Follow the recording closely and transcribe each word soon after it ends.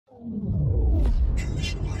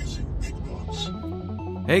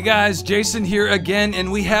Hey guys, Jason here again,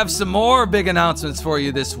 and we have some more big announcements for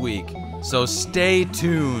you this week, so stay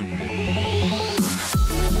tuned.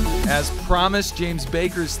 As promised, James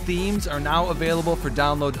Baker's themes are now available for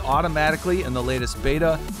download automatically in the latest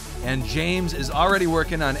beta, and James is already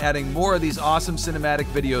working on adding more of these awesome cinematic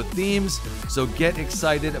video themes, so get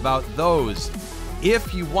excited about those.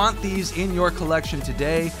 If you want these in your collection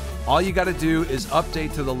today, all you gotta do is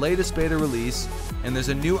update to the latest beta release, and there's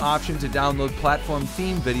a new option to download platform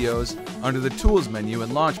theme videos under the Tools menu in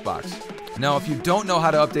LaunchBox. Now, if you don't know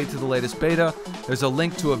how to update to the latest beta, there's a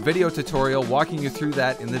link to a video tutorial walking you through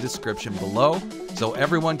that in the description below, so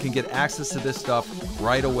everyone can get access to this stuff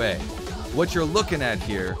right away. What you're looking at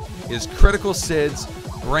here is Critical Sid's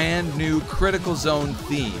brand new Critical Zone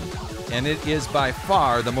theme, and it is by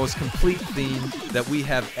far the most complete theme that we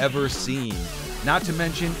have ever seen. Not to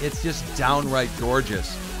mention, it's just downright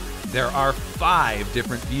gorgeous. There are 5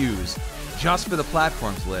 different views just for the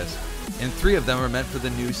platforms list, and 3 of them are meant for the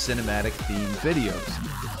new cinematic theme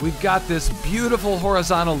videos. We've got this beautiful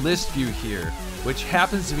horizontal list view here, which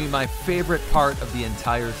happens to be my favorite part of the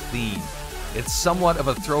entire theme. It's somewhat of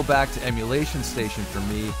a throwback to Emulation Station for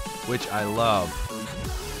me, which I love.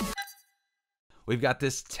 We've got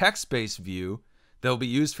this text-based view that will be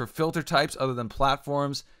used for filter types other than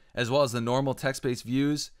platforms, as well as the normal text-based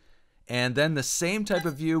views, and then the same type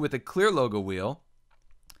of view with a clear logo wheel,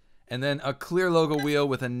 and then a clear logo wheel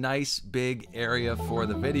with a nice big area for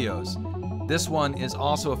the videos. This one is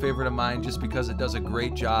also a favorite of mine just because it does a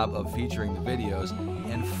great job of featuring the videos.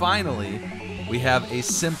 And finally, we have a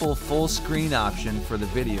simple full screen option for the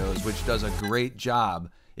videos, which does a great job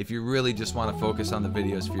if you really just want to focus on the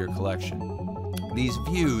videos for your collection. These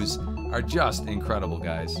views are just incredible,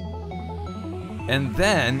 guys. And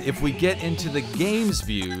then, if we get into the games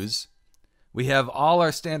views, we have all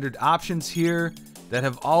our standard options here that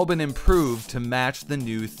have all been improved to match the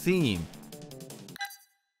new theme.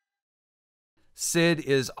 Sid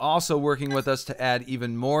is also working with us to add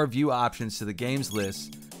even more view options to the games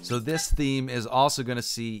list, so this theme is also going to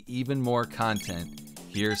see even more content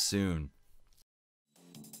here soon.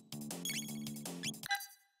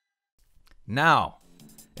 Now,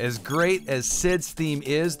 as great as Sid's theme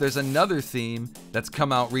is, there's another theme that's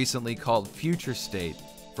come out recently called Future State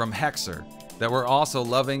from Hexer that we're also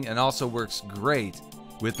loving and also works great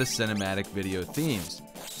with the cinematic video themes.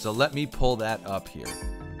 So let me pull that up here.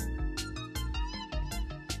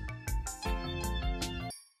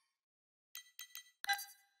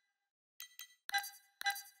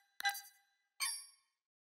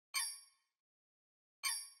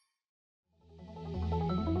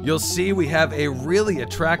 You'll see we have a really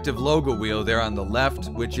attractive logo wheel there on the left,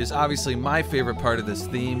 which is obviously my favorite part of this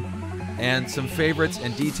theme, and some favorites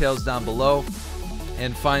and details down below,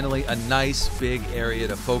 and finally a nice big area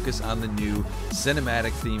to focus on the new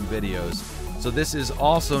cinematic theme videos. So this is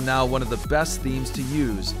also now one of the best themes to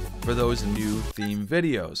use for those new theme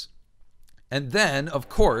videos. And then, of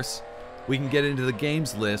course, we can get into the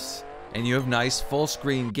games lists, and you have nice full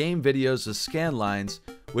screen game videos with scan lines,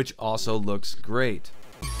 which also looks great.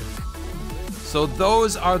 So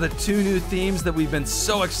those are the 2 new themes that we've been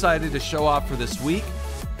so excited to show off for this week.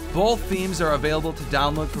 Both themes are available to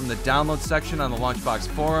download from the download section on the LaunchBox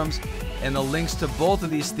forums, and the links to both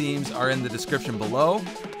of these themes are in the description below,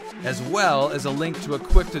 as well as a link to a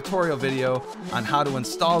quick tutorial video on how to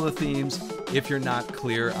install the themes if you're not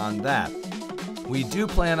clear on that. We do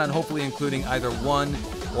plan on hopefully including either one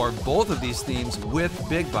or both of these themes with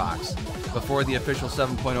Big Box before the official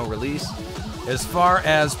 7.0 release. As far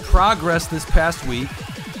as progress this past week,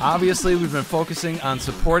 obviously we've been focusing on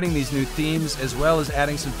supporting these new themes as well as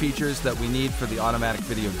adding some features that we need for the automatic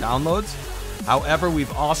video downloads. However,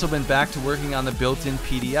 we've also been back to working on the built-in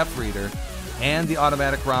PDF reader and the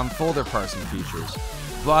automatic ROM folder parsing features.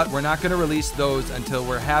 But we're not going to release those until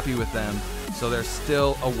we're happy with them, so they're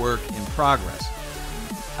still a work in progress.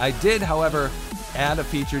 I did, however, add a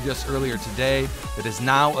feature just earlier today that is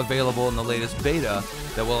now available in the latest beta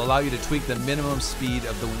that will allow you to tweak the minimum speed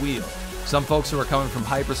of the wheel. Some folks who are coming from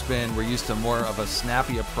Hyperspin were used to more of a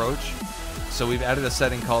snappy approach, so we've added a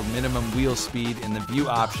setting called minimum wheel speed in the view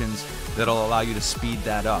options that'll allow you to speed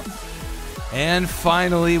that up. And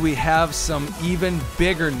finally, we have some even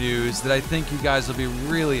bigger news that I think you guys will be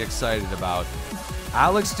really excited about.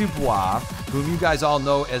 Alex Dubois, whom you guys all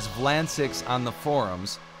know as Vlansix on the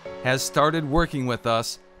forums, has started working with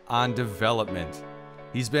us on development.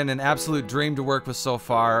 He's been an absolute dream to work with so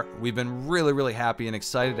far. We've been really happy and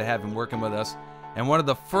excited to have him working with us. And one of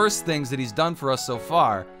the first things that he's done for us so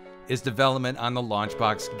far is development on the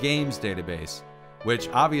LaunchBox games database, which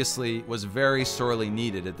obviously was very sorely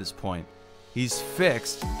needed at this point. He's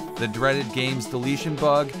fixed the dreaded games deletion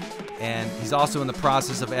bug, and he's also in the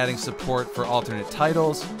process of adding support for alternate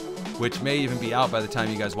titles, which may even be out by the time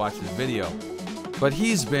you guys watch this video. But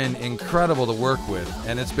he's been incredible to work with,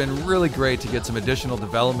 and it's been really great to get some additional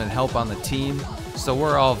development help on the team, so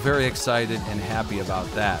we're all very excited and happy about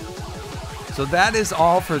that. So that is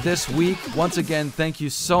all for this week. Once again, thank you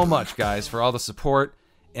so much, guys, for all the support,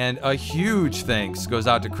 and a huge thanks goes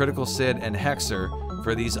out to Critical Sid and Hexer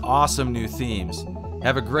for these awesome new themes.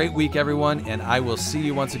 Have a great week, everyone, and I will see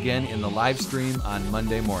you once again in the live stream on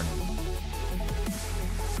Monday morning.